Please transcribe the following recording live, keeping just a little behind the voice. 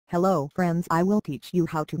Hello friends, I will teach you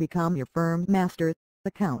how to become your FirmMaster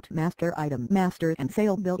AccountMaster ItemMaster and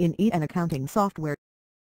SaleBill in Aeon accounting software.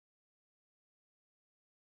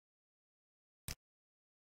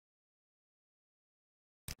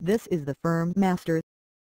 This is the FirmMaster.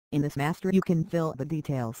 In this master you can fill the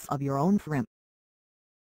details of your own firm.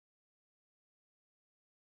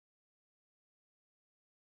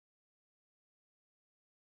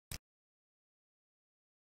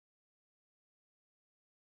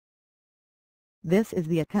 This is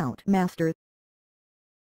the AccountMaster.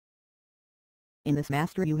 In this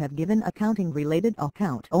master you have given accounting related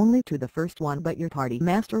account only to the first one, but your party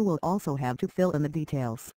master will also have to fill in the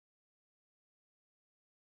details.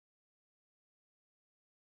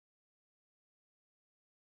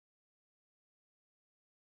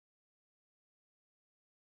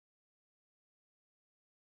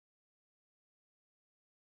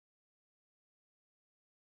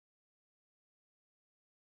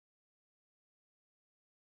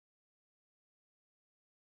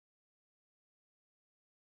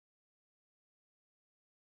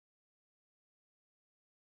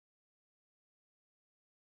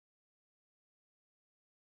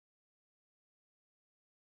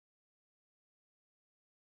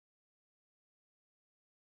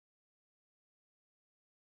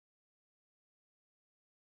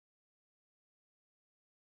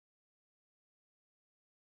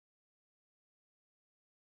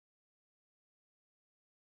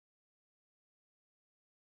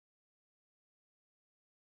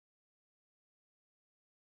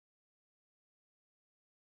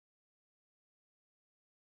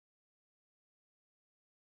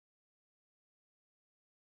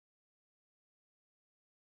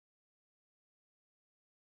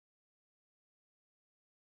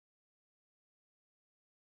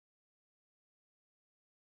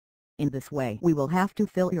 In this way we will have to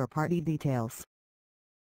fill your party details.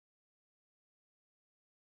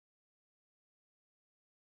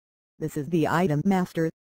 This is the ItemMaster.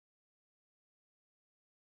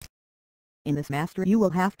 In this master you will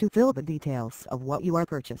have to fill the details of what you are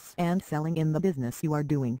purchasing and selling in the business you are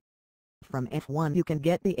doing. From F1 you can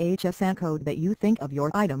get the HSN code that you think of your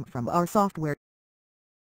item from our software.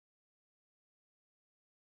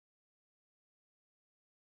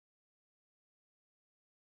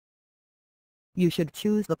 You should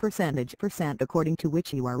choose the percentage according to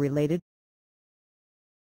which you are related.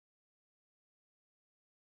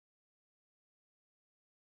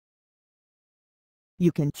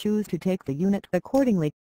 You can choose to take the unit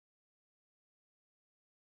accordingly.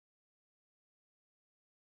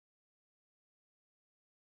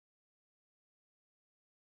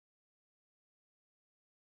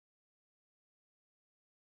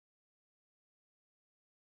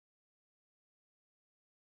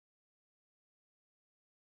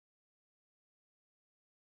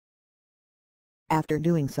 After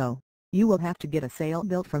doing so, you will have to get a sale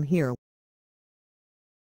bill from here.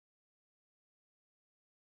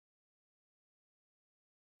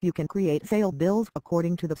 You can create sale bills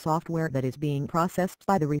according to the software that is being processed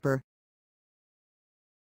by the reaper.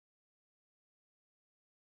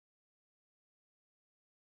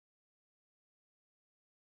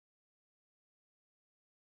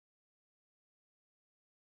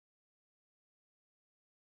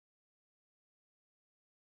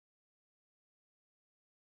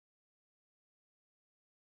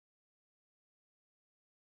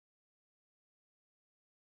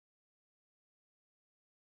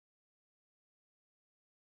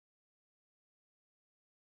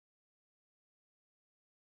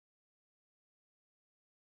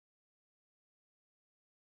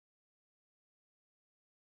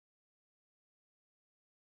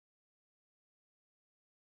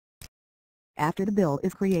 After the bill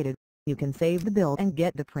is created, you can save the bill and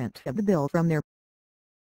get the print of the bill from there.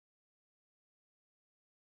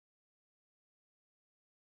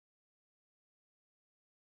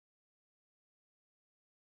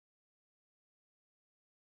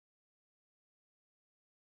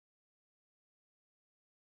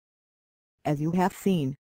 As you have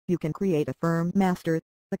seen, you can create a FirmMaster,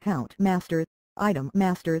 AccountMaster,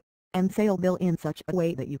 ItemMaster, and SaleBill in such a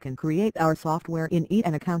way that you can create our software in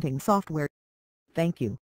Aeon accounting software. Thank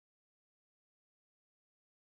you.